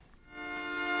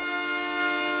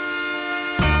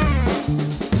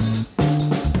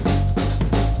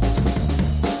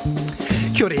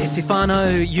Kia ora, te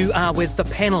whānau. You are with the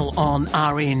panel on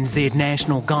RNZ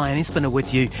National. Guyon Espiner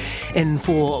with you in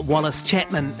for Wallace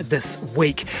Chapman this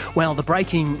week. Well, the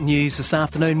breaking news this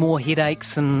afternoon, more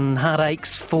headaches and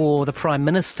heartaches for the Prime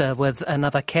Minister with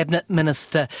another Cabinet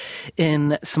Minister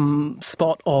in some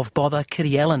spot of bother.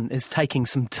 Kitty Allen is taking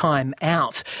some time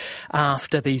out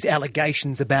after these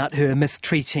allegations about her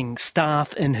mistreating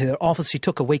staff in her office. She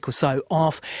took a week or so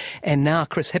off, and now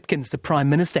Chris Hipkins, the Prime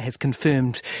Minister, has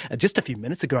confirmed just a few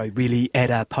minutes ago, really, at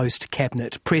a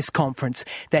post-cabinet press conference,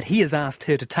 that he has asked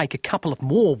her to take a couple of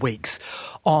more weeks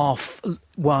off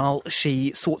while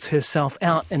she sorts herself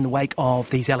out in the wake of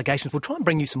these allegations. We'll try and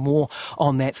bring you some more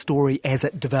on that story as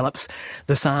it develops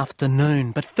this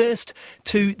afternoon. But first,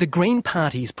 to the Green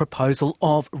Party's proposal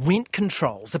of rent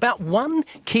controls. About one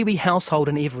Kiwi household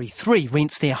in every three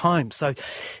rents their home. So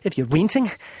if you're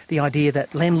renting, the idea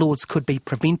that landlords could be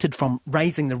prevented from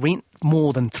raising the rent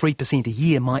more than 3% a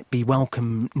year might be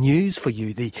welcome news for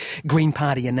you. The Green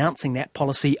Party announcing that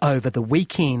policy over the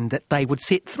weekend, that they would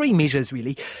set three measures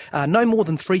really. No more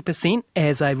than 3%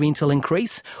 as a rental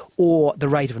increase, or the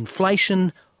rate of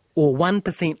inflation, or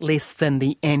 1% less than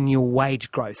the annual wage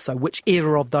growth. So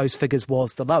whichever of those figures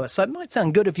was the lowest. So it might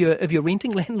sound good if you're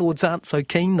renting. Landlords aren't so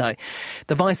keen though.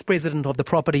 The Vice President of the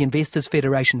Property Investors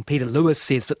Federation, Peter Lewis,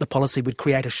 says that the policy would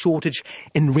create a shortage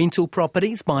in rental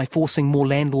properties by forcing more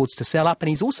landlords to sell up. And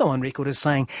he's also on record as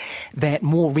saying that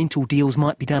more rental deals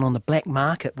might be done on the black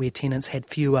market where tenants had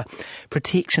fewer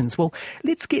protections. Well,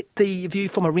 let's get the view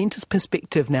from a renter's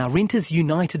perspective now. Renters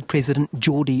United President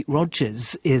Geordie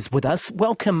Rogers is with us.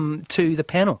 Welcome to the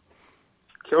panel.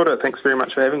 Kia ora, thanks very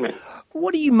much for having me.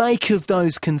 What do you make of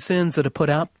those concerns that are put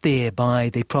up there by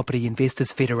the Property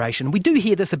Investors Federation? We do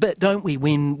hear this a bit, don't we,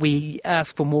 when we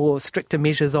ask for more stricter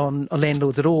measures on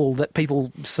landlords at all, that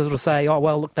people sort of say, oh,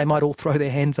 well, look, they might all throw their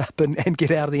hands up and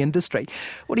get out of the industry.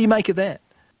 What do you make of that?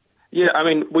 Yeah, I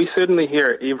mean, we certainly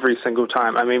hear it every single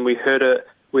time. I mean, we heard it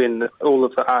when all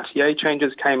of the RTA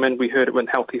changes came in, we heard it when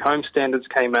healthy home standards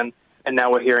came in, and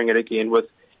now we're hearing it again with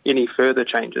any further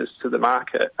changes to the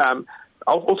market.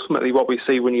 Ultimately, what we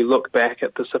see when you look back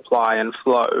at the supply and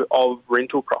flow of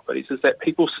rental properties is that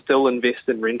people still invest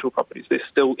in rental properties. They're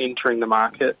still entering the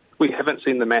market. We haven't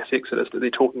seen the mass exodus that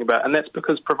they're talking about, and that's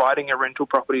because providing a rental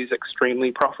property is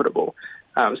extremely profitable.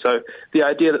 So the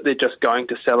idea that they're just going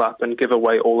to sell up and give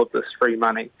away all of this free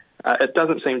money, it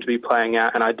doesn't seem to be playing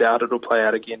out, and I doubt it'll play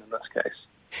out again in this case.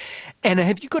 Anna,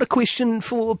 have you got a question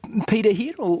for Peter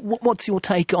here, or what's your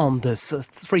take on this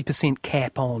 3%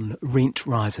 cap on rent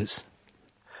rises?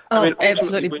 I mean,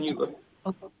 absolutely. When you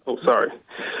look, sorry.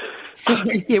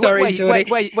 Yeah, Sorry,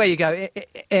 Geordie. where you go.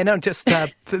 Anna, just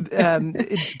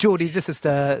Geordie, this is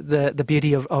the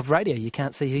beauty of radio. You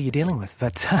can't see who you're dealing with,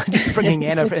 but just bringing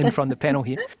Anna in from the panel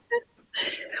here.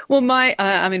 Well,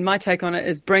 my take on it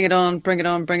is bring it on, bring it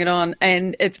on, bring it on.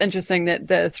 And it's interesting that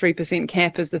the 3%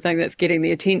 cap is the thing that's getting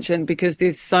the attention, because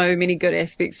there's so many good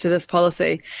aspects to this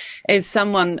policy. As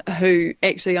someone who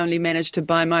actually only managed to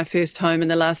buy my first home in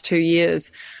the last 2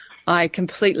 years, I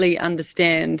completely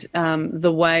understand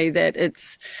the way that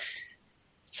it's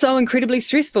so incredibly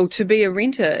stressful to be a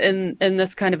renter in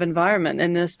this kind of environment,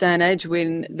 in this day and age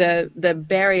when the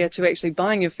barrier to actually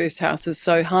buying your first house is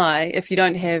so high. If you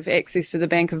don't have access to the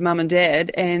bank of mum and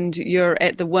dad, and you're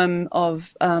at the whim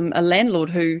of a landlord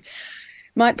who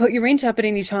might put your rent up at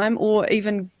any time or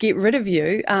even get rid of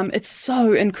you, it's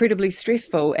so incredibly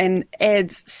stressful and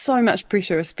adds so much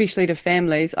pressure, especially to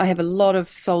families. I have a lot of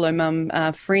solo mum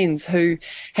friends who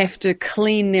have to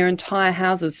clean their entire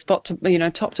houses top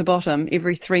to bottom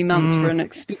every 3 months for an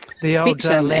inspection. The old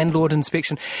landlord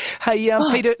inspection. Hey,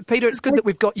 Peter, it's good that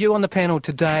we've got you on the panel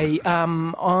today.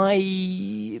 My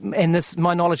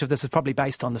knowledge of this is probably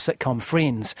based on the sitcom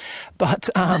Friends, but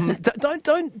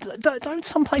don't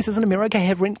some places in America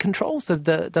have rent controls,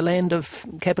 the land of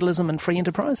capitalism and free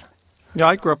enterprise? Yeah,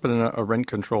 I grew up in a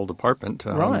rent-controlled apartment.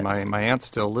 Right. My aunt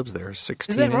still lives there, 16A,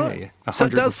 Is that right?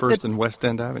 101st and West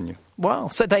End Avenue. Wow,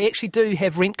 so they actually do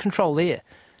have rent control there?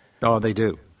 Oh, they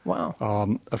do.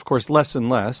 Wow. Of course, less and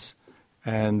less.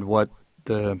 And what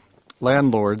the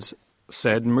landlords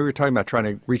said, and we were talking about trying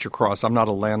to reach across. I'm not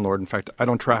a landlord. In fact, I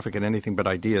don't traffic in anything but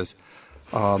ideas.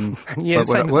 Yeah,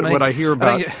 but what I hear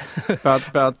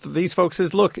about these folks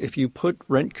is, look, if you put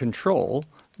rent control,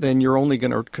 then you're only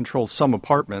going to control some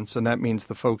apartments, and that means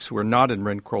the folks who are not in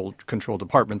rent-controlled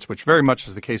apartments, which very much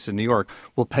is the case in New York,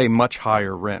 will pay much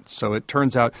higher rents. So it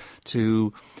turns out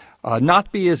to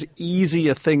not be as easy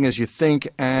a thing as you think,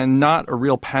 and not a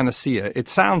real panacea. It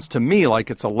sounds to me like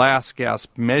it's a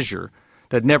last-gasp measure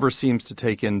that never seems to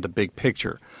take in the big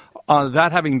picture.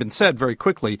 That having been said very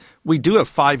quickly, we do have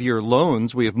 5-year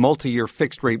loans. We have multi-year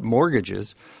fixed-rate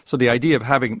mortgages. So the idea of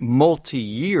having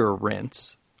multi-year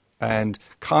rents and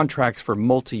contracts for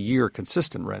multi-year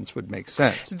consistent rents would make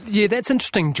sense. Yeah, that's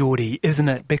interesting, Geordie, isn't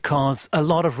it? Because a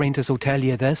lot of renters will tell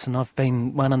you this, and I've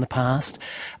been one in the past,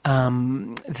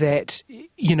 that,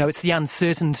 it's the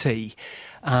uncertainty.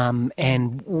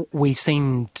 And we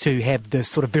seem to have this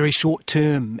sort of very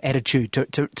short-term attitude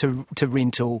to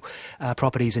rental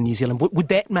properties in New Zealand. Would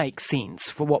that make sense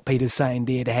for what Peter's saying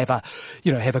there, to have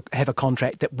a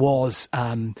contract that was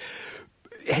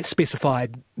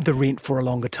specified the rent for a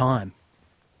longer time?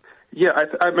 Yeah,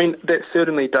 I mean, that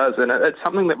certainly does, and it's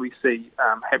something that we see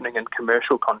happening in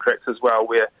commercial contracts as well,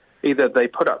 where either they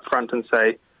put up front and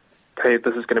say, okay,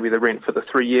 this is going to be the rent for the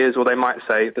 3 years, or they might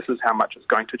say this is how much it's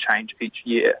going to change each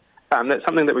year. That's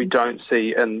something that we don't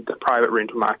see in the private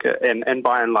rental market, and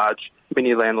by and large,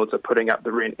 many landlords are putting up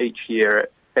the rent each year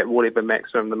at whatever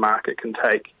maximum the market can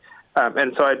take.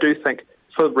 And so I do think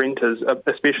for renters,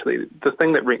 especially, the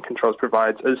thing that rent controls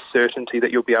provides is certainty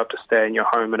that you'll be able to stay in your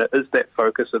home, and it is that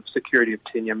focus of security of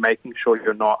tenure, making sure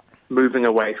you're not moving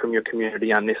away from your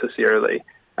community unnecessarily.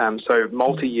 So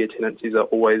multi-year tenancies are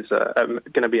always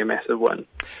going to be a massive win.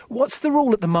 What's the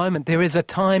rule at the moment? There is a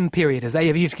time period. Have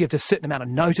you to give a certain amount of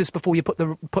notice before you put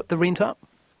the rent up?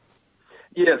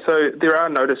 Yeah, so there are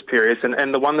notice periods,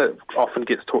 and the one that often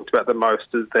gets talked about the most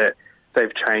is that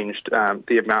they've changed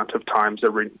the amount of times a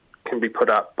rent can be put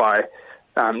up by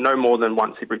no more than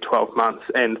once every 12 months.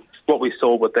 And what we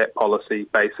saw with that policy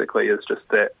basically is just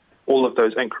that all of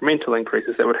those incremental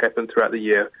increases that would happen throughout the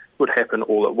year would happen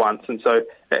all at once. And so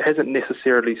it hasn't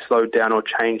necessarily slowed down or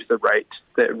changed the rate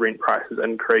that rent prices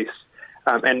increase.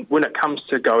 And when it comes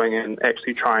to going and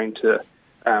actually trying to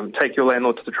take your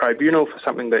landlord to the tribunal for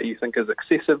something that you think is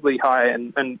excessively high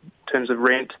in terms of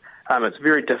rent, it's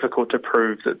very difficult to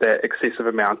prove that excessive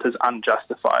amount is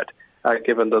unjustified,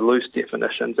 given the loose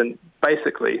definitions. And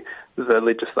basically, the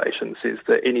legislation says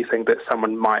that anything that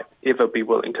someone might ever be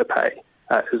willing to pay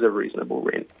is a reasonable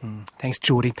rent. Thanks,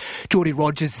 Geordie. Geordie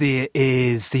Rogers there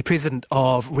is the president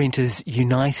of Renters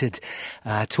United,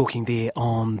 talking there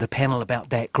on the panel about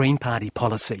that Green Party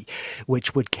policy,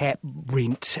 which would cap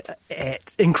rent at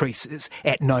increases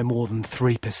at no more than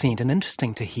 3%. And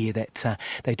interesting to hear that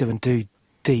they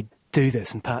do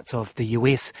this in parts of the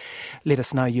US. Let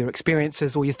us know your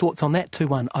experiences or your thoughts on that,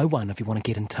 2101, if you want to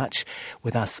get in touch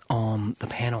with us on the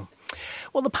panel.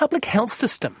 Well, the public health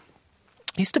system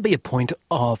used to be a point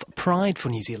of pride for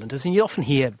New Zealanders, and you often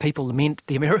hear people lament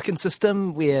the American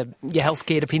system where your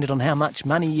healthcare depended on how much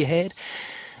money you had.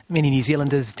 Many New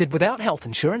Zealanders did without health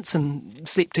insurance and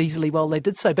slept easily while they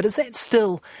did so. But is that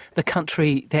still the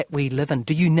country that we live in?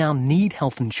 Do you now need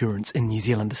health insurance in New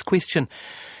Zealand? This question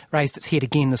raised its head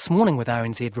again this morning with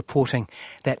RNZ reporting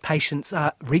that patients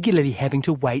are regularly having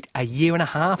to wait a year and a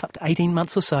half, up to 18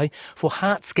 months or so, for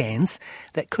heart scans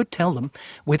that could tell them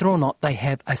whether or not they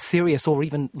have a serious or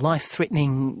even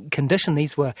life-threatening condition.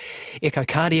 These were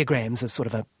echocardiograms, as sort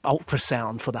of an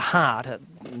ultrasound for the heart, a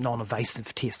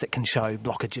non-invasive test that can show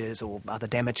blockages or other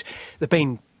damage. There have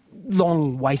been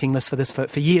long waiting lists for this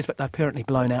for years, but they've apparently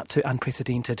blown out to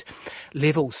unprecedented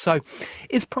levels. So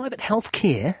is private health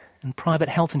care and private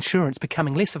health insurance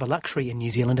becoming less of a luxury in New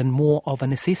Zealand and more of a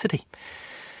necessity?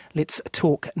 Let's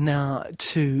talk now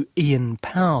to Ian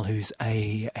Powell, who's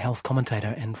a health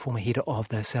commentator and former head of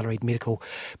the Salaried Medical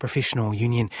Professional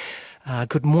Union.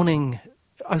 Good morning.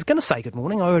 I was going to say good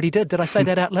morning. I already did. Did I say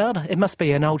that out loud? It must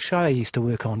be an old show I used to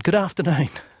work on. Good afternoon.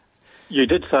 You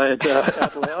did say it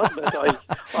out loud, but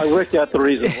I worked out the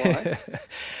reason why.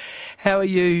 How are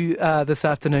you this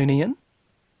afternoon, Ian?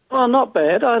 Well, not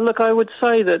bad. I would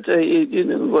say that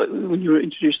when you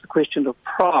introduced the question of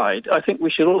pride, I think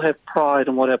we should all have pride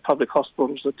in what our public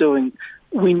hospitals are doing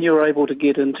when you're able to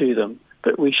get into them.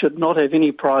 But we should not have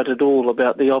any pride at all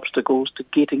about the obstacles to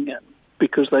getting in,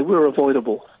 because they were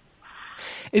avoidable.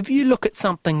 If you look at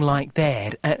something like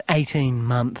that, an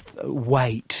 18-month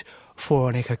wait for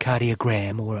an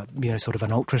echocardiogram or sort of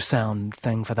an ultrasound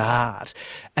thing for the heart,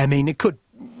 I mean, it could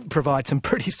provide some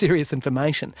pretty serious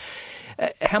information.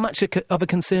 How much of a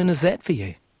concern is that for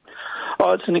you?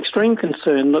 Oh, it's an extreme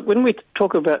concern. Look, when we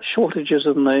talk about shortages,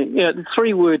 the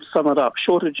three words sum it up: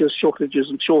 shortages, shortages,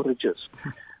 and shortages.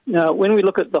 Now, when we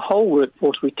look at the whole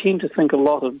workforce, we tend to think a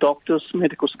lot of doctors,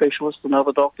 medical specialists, and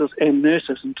other doctors and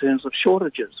nurses in terms of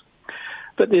shortages.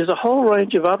 But there's a whole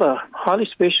range of other highly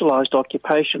specialised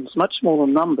occupations, much smaller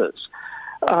numbers,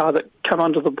 that come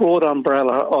under the broad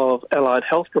umbrella of allied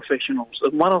health professionals.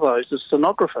 And one of those is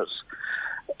sonographers.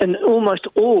 And almost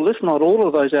all, if not all,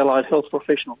 of those allied health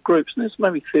professional groups, and there's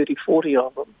maybe 30, 40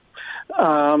 of them,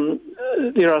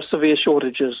 there are severe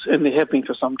shortages, and there have been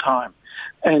for some time.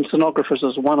 And sonographers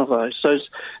is one of those.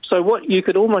 So what you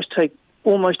could almost take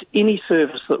almost any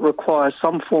service that requires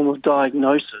some form of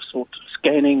diagnosis or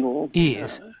scanning or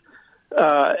yes.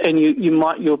 And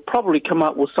you'll probably come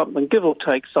up with something, give or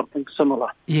take, something similar.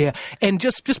 Yeah, and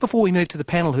just before we move to the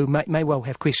panel, who may well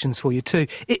have questions for you too,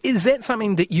 is that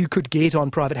something that you could get on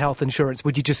private health insurance?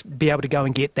 Would you just be able to go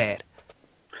and get that?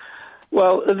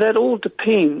 Well, that all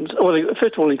depends. Well,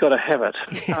 first of all, you've got to have it.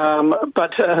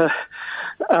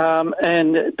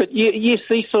 But yes,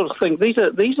 these sort of things. These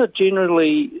are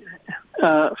generally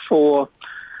for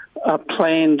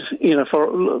planned,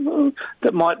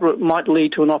 that might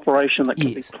lead to an operation that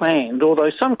can be planned.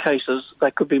 Although some cases they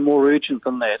could be more urgent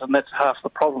than that, and that's half the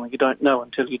problem. You don't know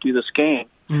until you do the scan.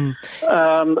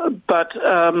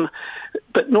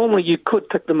 But normally you could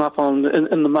pick them up in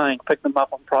the main, pick them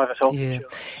up on private health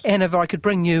insurance. Anna, if I could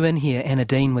bring you in here, Anna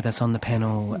Dean with us on the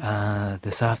panel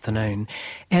this afternoon.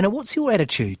 Anna, what's your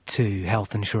attitude to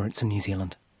health insurance in New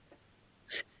Zealand?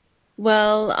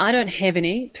 Well, I don't have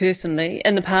any personally.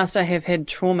 In the past, I have had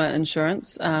trauma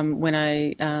insurance when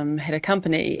I had a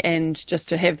company, and just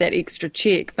to have that extra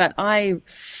check. But I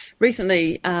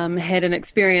recently had an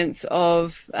experience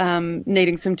of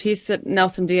needing some tests at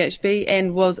Nelson DHB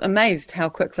and was amazed how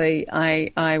quickly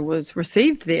I was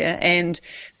received there, and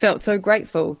felt so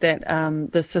grateful that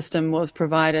the system was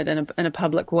provided in a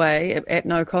public way at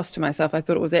no cost to myself. I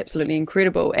thought it was absolutely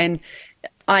incredible, and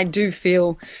I do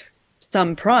feel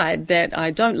some pride that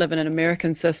I don't live in an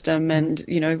American system and,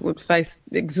 would face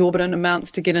exorbitant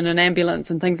amounts to get in an ambulance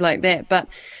and things like that. But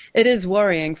it is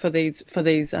worrying for these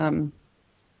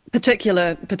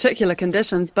particular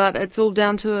conditions, but it's all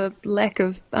down to a lack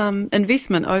of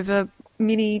investment over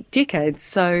many decades.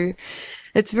 So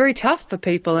it's very tough for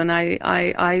people, and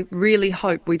I really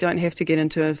hope we don't have to get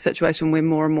into a situation where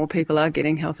more and more people are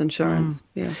getting health insurance.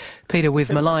 Yeah. Peter,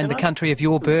 we've maligned the country of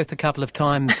your birth a couple of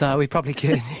times. We probably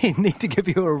need to give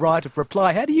you a right of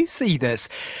reply. How do you see this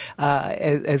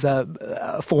as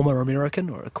a former American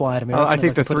or acquired American? I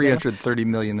think the 330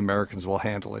 million Americans will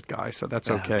handle it, guys, so that's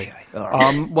okay. All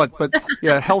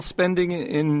right. Health spending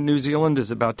in New Zealand is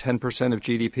about 10% of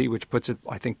GDP, which puts it,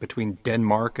 I think, between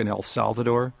Denmark and El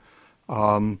Salvador.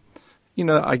 I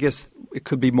guess it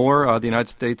could be more. The United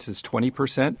States is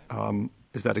 20%.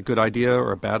 Is that a good idea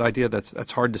or a bad idea?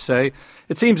 That's hard to say.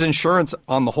 It seems insurance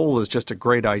on the whole is just a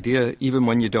great idea. Even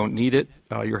when you don't need it,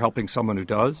 you're helping someone who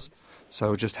does.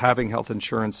 So just having health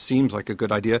insurance seems like a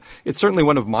good idea. It's certainly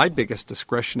one of my biggest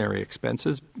discretionary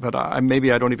expenses, but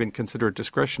maybe I don't even consider it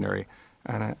discretionary.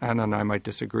 Anna and I might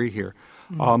disagree here.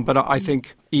 But I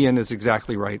think Ian is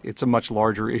exactly right. It's a much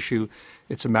larger issue.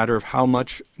 It's a matter of how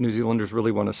much New Zealanders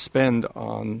really want to spend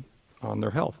on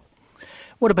their health.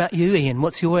 What about you, Ian?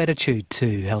 What's your attitude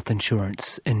to health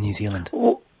insurance in New Zealand?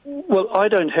 Well, I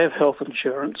don't have health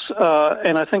insurance,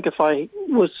 and I think if I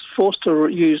was forced to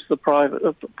use the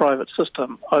private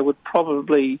system, I would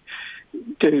probably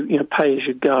do pay as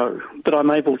you go. But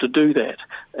I'm able to do that,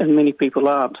 and many people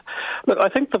aren't. Look, I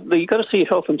think you've got to see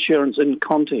health insurance in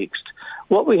context.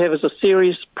 What we have is a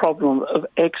serious problem of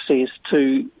access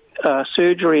to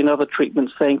surgery and other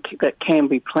treatments that can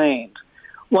be planned.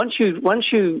 Once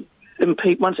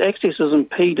access is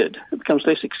impeded, it becomes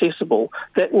less accessible.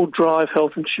 That will drive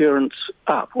health insurance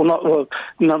up, the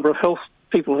number of health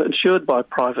people insured by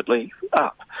privately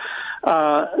up,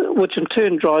 which in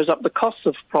turn drives up the costs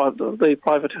of the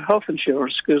private health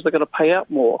insurance because they're going to pay out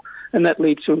more, and that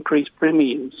leads to increased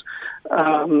premiums,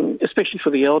 especially for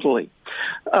the elderly.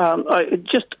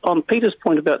 Just on Peter's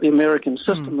point about the American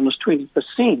system and it's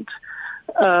 20%,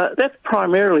 that's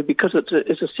primarily because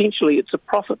it's essentially a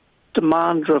profit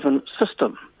demand-driven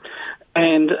system,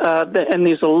 and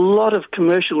there's a lot of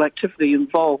commercial activity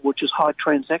involved, which is high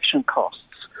transaction costs.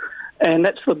 And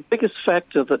that's the biggest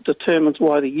factor that determines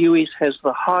why the US has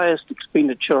the highest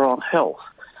expenditure on health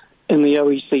in the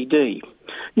OECD.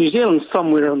 New Zealand's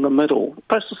somewhere in the middle,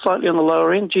 perhaps slightly on the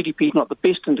lower end. GDP is not the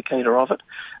best indicator of it,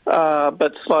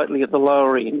 but slightly at the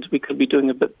lower end. We could be doing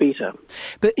a bit better.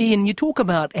 But Ian, you talk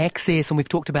about access, and we've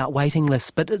talked about waiting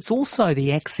lists, but it's also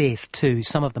the access to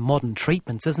some of the modern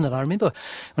treatments, isn't it? I remember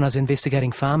when I was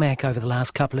investigating Pharmac over the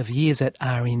last couple of years at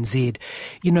RNZ,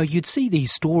 you'd see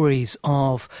these stories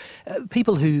of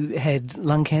people who had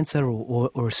lung cancer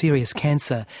or serious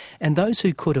cancer, and those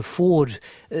who could afford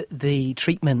the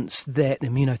treatments that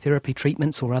immunotherapy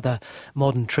treatments or other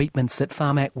modern treatments that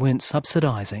Pharmac weren't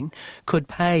subsidising could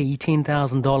pay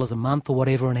 $10,000 a month or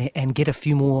whatever and get a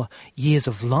few more years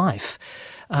of life.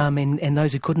 And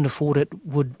those who couldn't afford it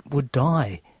would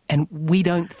die. And we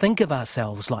don't think of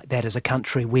ourselves like that as a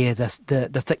country where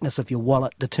the thickness of your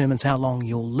wallet determines how long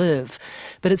you'll live.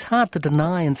 But it's hard to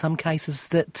deny in some cases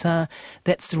that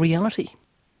that's the reality.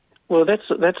 Well,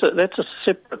 that's a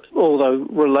separate, although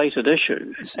related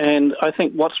issue. And I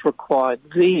think what's required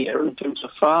there in terms of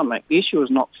Pharmac, the issue is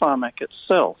not Pharmac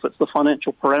itself, it's the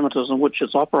financial parameters in which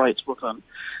it operates within,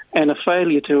 and a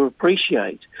failure to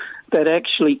appreciate that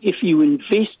actually if you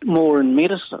invest more in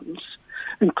medicines,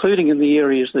 including in the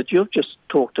areas that you've just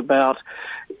talked about,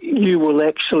 you will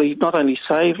actually not only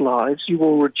save lives, you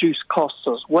will reduce costs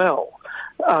as well.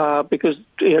 Because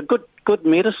good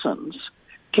medicines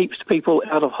keeps people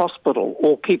out of hospital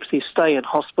or keeps their stay in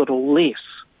hospital less.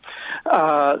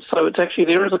 So it's actually,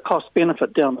 there is a cost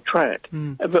benefit down the track.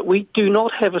 But we do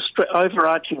not have a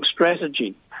overarching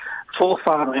strategy for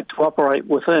Pharmac to operate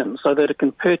within so that it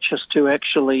can purchase to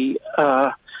actually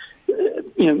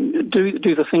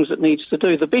do the things it needs to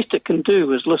do. The best it can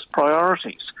do is list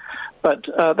priorities, but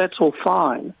that's all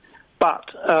fine. But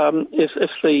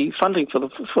if the funding for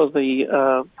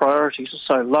the priorities is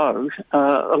so low,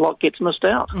 a lot gets missed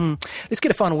out. Let's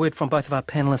get a final word from both of our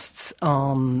panellists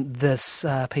on this,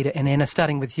 Peter and Anna,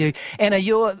 starting with you. Anna,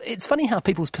 it's funny how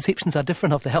people's perceptions are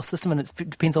different of the health system, and it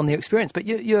depends on their experience, but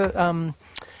you're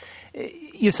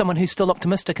someone who's still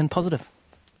optimistic and positive.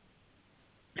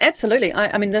 Absolutely.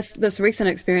 I mean, this recent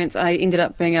experience, I ended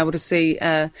up being able to see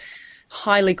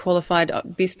highly qualified,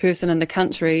 best person in the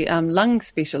country, lung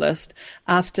specialist,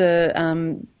 after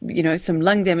some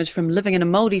lung damage from living in a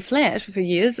mouldy flat for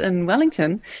years in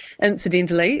Wellington,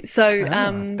 incidentally. So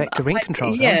back to rent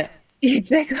controls. Yeah,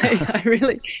 exactly. I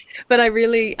really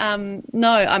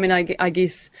no. I mean, I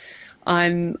guess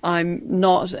I'm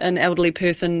not an elderly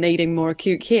person needing more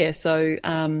acute care. So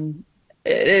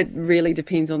it really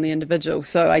depends on the individual.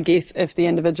 So I guess if the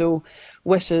individual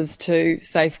wishes to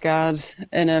safeguard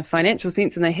in a financial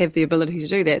sense and they have the ability to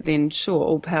do that, then sure,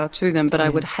 all power to them. But I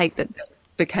would hate that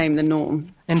became the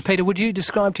norm. And Peter, would you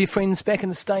describe to your friends back in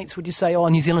the States, would you say,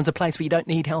 New Zealand's a place where you don't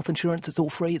need health insurance, it's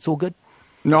all free, it's all good?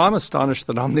 No, I'm astonished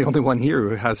that I'm the only one here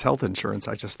who has health insurance.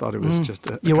 I just thought it was just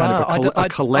a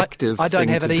collective I don't thing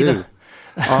have to it either.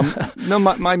 do. No,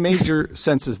 my major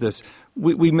sense is this.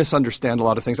 We misunderstand a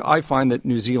lot of things. I find that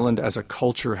New Zealand as a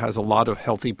culture has a lot of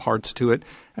healthy parts to it,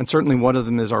 and certainly one of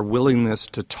them is our willingness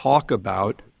to talk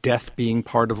about death being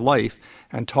part of life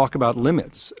and talk about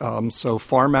limits. So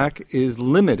Pharmac is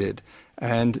limited,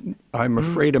 and I'm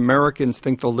afraid Americans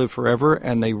think they'll live forever,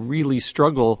 and they really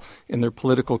struggle in their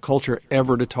political culture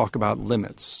ever to talk about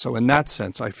limits. So in that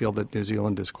sense, I feel that New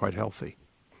Zealand is quite healthy.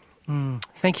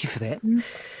 Thank you for that.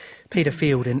 Peter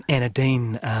Field and Anna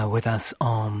Dean with us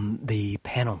on the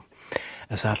panel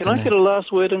this afternoon. Can I get a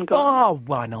last word in? Oh,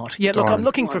 why not? Yeah, look, I'm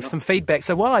looking for some feedback.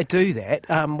 So while I do that,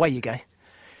 away you go.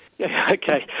 Yeah,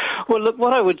 okay. Well, look,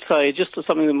 what I would say, just as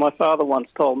something that my father once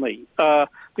told me, the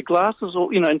glass is,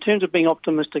 in terms of being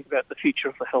optimistic about the future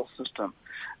of the health system,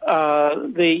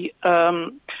 the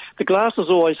glass is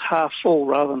always half full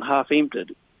rather than half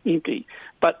empty.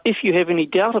 But if you have any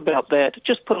doubt about that,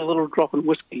 just put a little drop in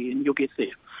whiskey and you'll get there.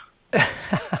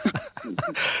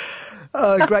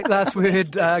 Great last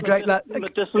word.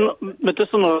 Medicinal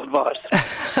advice.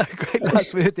 Great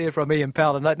last word there from Ian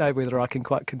Powell. I don't know whether I can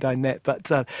quite condone that,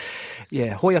 but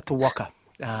hoia te waka.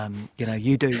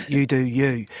 You do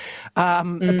you. A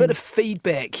bit of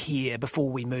feedback here before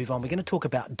we move on. We're going to talk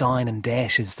about Dine and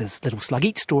Dash as this little slug.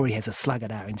 Each story has a slug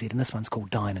at RNZ, and this one's called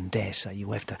Dine and Dash, so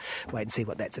you'll have to wait and see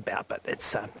what that's about, but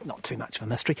it's not too much of a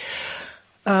mystery.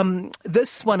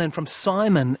 This one in from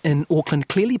Simon in Auckland.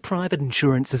 Clearly private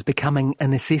insurance is becoming a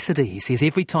necessity. He says,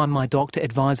 every time my doctor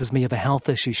advises me of a health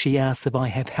issue, she asks if I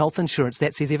have health insurance.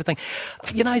 That says everything.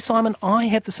 Simon, I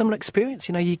have the similar experience.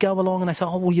 You go along and they say,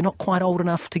 you're not quite old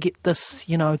enough to get this,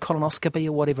 colonoscopy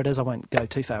or whatever it is. I won't go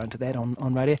too far into that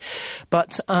on radio.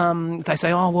 But they say,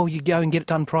 you go and get it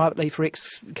done privately for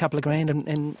X couple of grand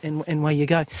and away you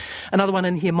go. Another one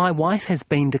in here, my wife has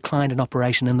been declined an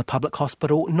operation in the public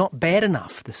hospital. Not bad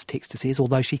enough, this texter says,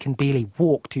 although she can barely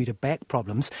walk due to back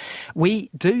problems. We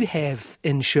do have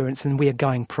insurance and we are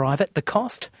going private. The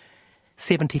cost,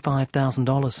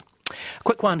 $75,000. A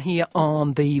quick one here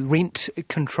on the rent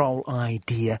control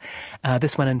idea.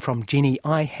 This one in from Jenny.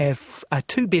 I have a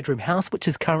 2-bedroom house which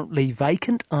is currently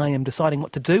vacant. I am deciding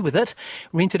what to do with it.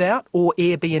 Rent it out or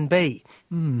Airbnb?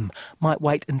 Might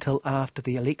wait until after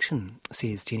the election,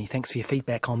 says Jenny. Thanks for your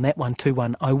feedback on that one.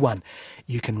 2101.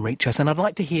 You can reach us. And I'd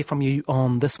like to hear from you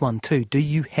on this one too. Do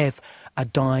you have a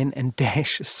Dine and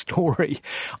Dash story?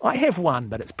 I have one,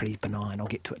 but it's pretty benign. I'll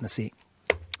get to it in a sec.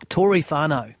 Tory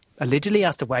whānau. allegedly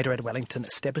asked a waiter at a Wellington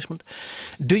establishment,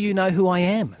 "Do you know who I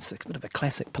am?" It's a bit of a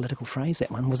classic political phrase,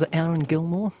 that one. Was it Aaron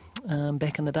Gilmore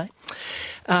back in the day?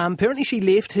 Apparently she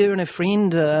left, her and a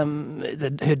friend,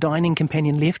 her dining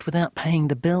companion left without paying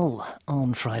the bill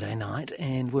on Friday night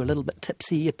and were a little bit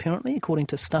tipsy, apparently, according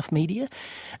to Stuff Media.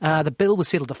 The bill was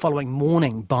settled the following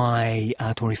morning by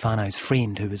Tory Whānau's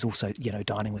friend, who was also,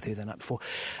 dining with her the night before.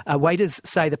 Waiters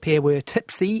say the pair were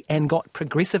tipsy and got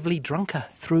progressively drunker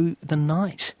through the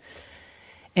night.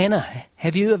 Anna,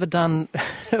 have you ever done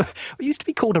what used to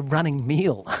be called a running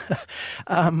meal?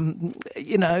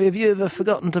 Have you ever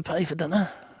forgotten to pay for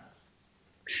dinner?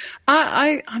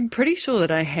 I'm pretty sure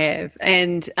that I have.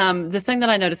 And the thing that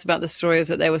I noticed about the story is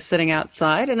that they were sitting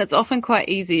outside, and it's often quite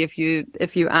easy if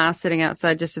you are sitting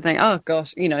outside just to think, oh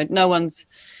gosh, no one's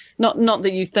not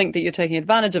that you think that you're taking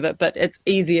advantage of it, but it's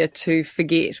easier to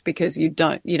forget because you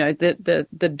don't,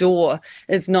 the door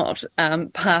is not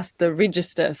past the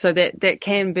register. So that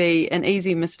can be an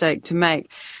easy mistake to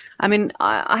make. I mean,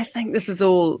 I think this is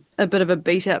all a bit of a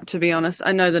beat up, to be honest.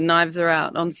 I know the knives are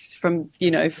out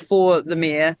for the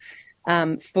mayor,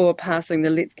 for passing the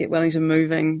Let's Get Wellington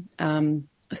Moving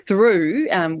through,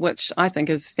 which I think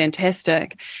is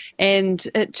fantastic. And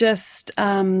it just,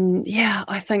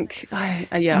 I think, I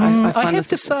have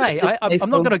to say, I'm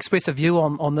not going to express a view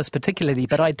on this particularly,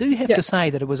 but I do have to say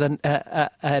that it was a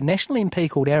national MP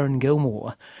called Aaron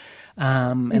Gilmore.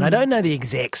 And I don't know the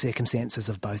exact circumstances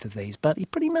of both of these, but he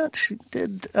pretty much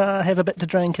did have a bit to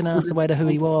drink and asked the waiter who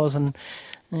he was, and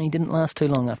he didn't last too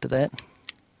long after that.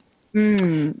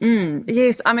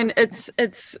 Yes, I mean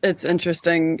it's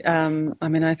interesting.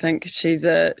 I think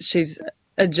she's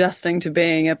adjusting to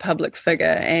being a public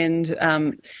figure,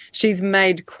 and she's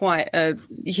made quite a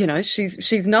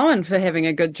she's known for having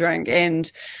a good drink,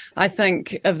 and I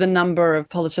think of the number of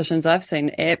politicians I've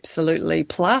seen absolutely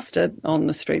plastered on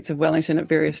the streets of Wellington at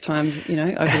various times, over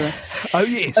the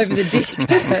over the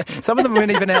decade. Some of them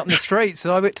weren't even out in the streets.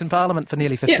 So I worked in Parliament for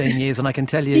nearly 15 years, and I can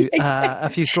tell you a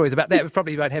few stories about that. We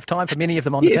probably won't have time for many of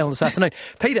them on the panel this afternoon.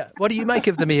 Peter, what do you make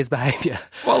of the mayor's behaviour?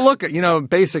 Well, look,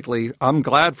 basically, I'm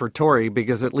glad for Tory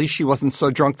because at least she wasn't so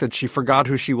drunk that she forgot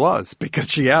who she was because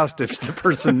she asked if the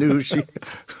person knew who she.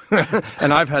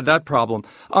 And I've had that problem.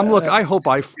 Look, I hope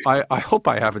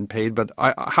I haven't paid, but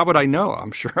how would I know?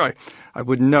 I'm sure I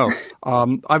wouldn't know.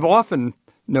 I've often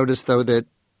noticed, though, that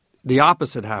the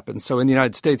opposite happens. So in the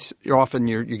United States,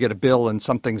 you get a bill and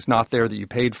something's not there that you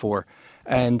paid for.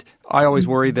 And I always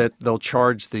worry that they'll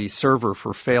charge the server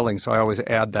for failing, so I always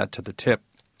add that to the tip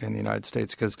in the United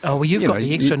States. Cause, you've got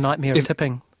the extra nightmare of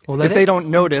tipping. If they don't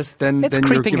notice, then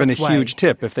you're given a huge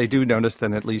tip. If they do notice,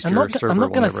 then at least your server will never. I'm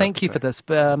not going to thank you for this,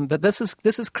 but this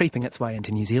is creeping its way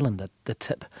into New Zealand, the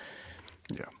tip.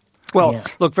 Yeah. Well,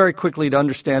 look, very quickly to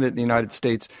understand it in the United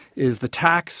States is the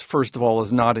tax, first of all,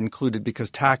 is not included because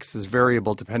tax is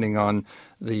variable depending on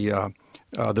the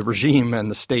regime and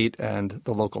the state and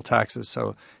the local taxes.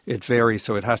 So it varies,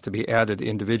 so it has to be added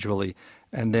individually.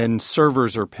 And then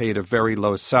servers are paid a very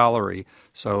low salary,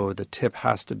 so the tip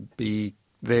has to be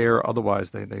there, otherwise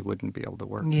they wouldn't be able to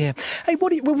work. Yeah. Hey,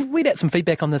 we'd had some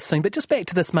feedback on this thing, but just back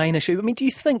to this main issue. I mean, do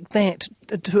you think that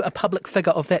to a public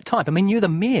figure of that type, I mean, you're the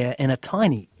mayor in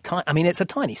it's a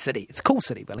tiny city. It's a cool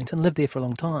city, Wellington, lived there for a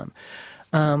long time.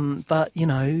 But,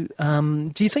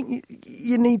 do you think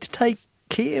you need to take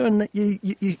care and that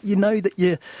you know that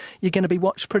you're going to be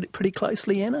watched pretty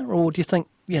closely, Anna? Or do you think,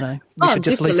 we should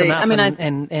just loosen up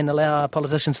and allow our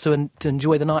politicians to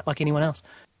enjoy the night like anyone else?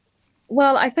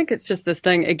 Well, I think it's just this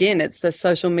thing, again, it's the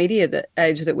social media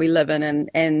age that we live in,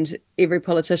 and every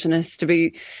politician has to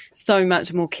be so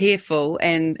much more careful,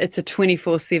 and it's a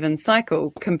 24/7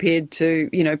 cycle compared to,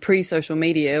 pre-social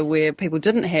media where people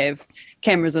didn't have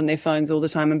cameras in their phones all the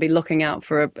time and be looking out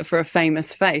for a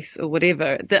famous face or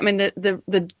whatever. I mean,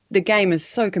 the game is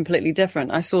so completely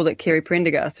different. I saw that Kerry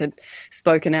Prendergast had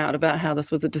spoken out about how this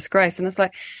was a disgrace, and it's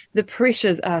like the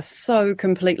pressures are so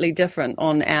completely different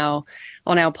on our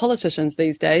politicians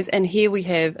these days. And here we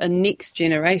have a next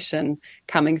generation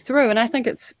coming through, and I think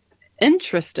it's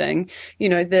interesting,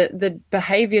 the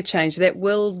behaviour change that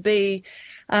will be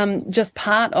just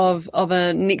part of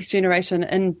a next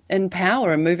generation in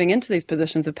power and moving into these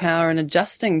positions of power and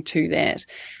adjusting to that.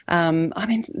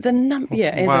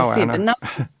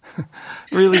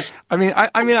 Really?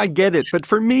 I get it. But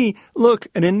for me, look,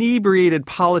 an inebriated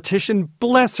politician,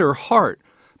 bless her heart.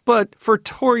 But for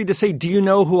Tory to say, do you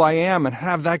know who I am, and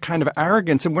have that kind of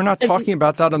arrogance, and we're not talking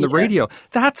about that on the radio,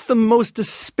 that's the most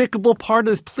despicable part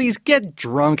of this. Please get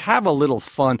drunk, have a little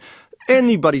fun.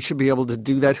 Anybody should be able to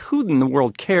do that. Who in the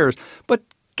world cares? But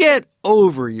get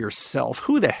over yourself.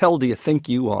 Who the hell do you think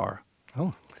you are?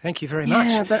 Oh, Thank you very much.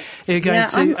 Yeah, but You're going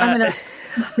to...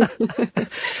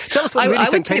 Tell us what you really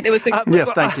think, Pete. Yes,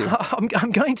 thank you. I'm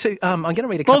going to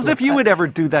read a couple Well, as if you would ever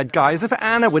do that, Guy. As if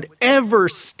Anna would ever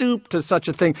stoop to such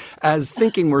a thing as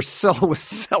thinking we're so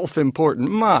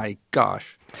self-important. My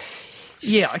gosh.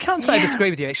 Yeah, I can't say I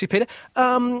disagree with you, actually, Peter.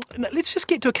 Let's just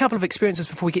get to a couple of experiences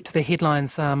before we get to the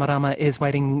headlines. Marama is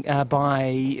waiting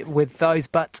by with those,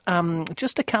 but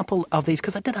just a couple of these,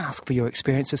 because I did ask for your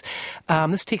experiences.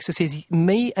 This texter says,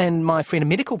 me and my friend are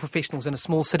medical professionals in a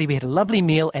small city. We had a lovely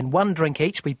meal and one drink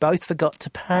each. We both forgot to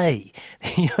pay.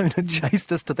 The owner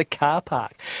chased us to the car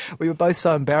park. We were both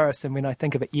so embarrassed, and when I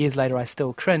think of it years later, I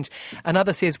still cringe.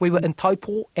 Another says, we were in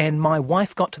Taupo, and my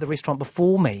wife got to the restaurant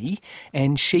before me,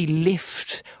 and she left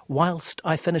whilst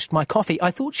I finished my coffee.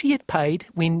 I thought she had paid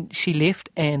when she left,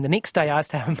 and the next day I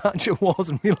asked how much it was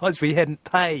and realised we hadn't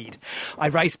paid. I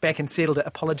raced back and settled it,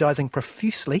 apologising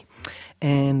profusely,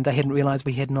 and they hadn't realised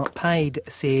we had not paid,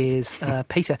 says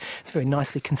Peter. It's a very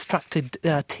nicely constructed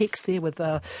text there with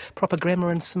proper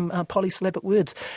grammar and some polysyllabic words.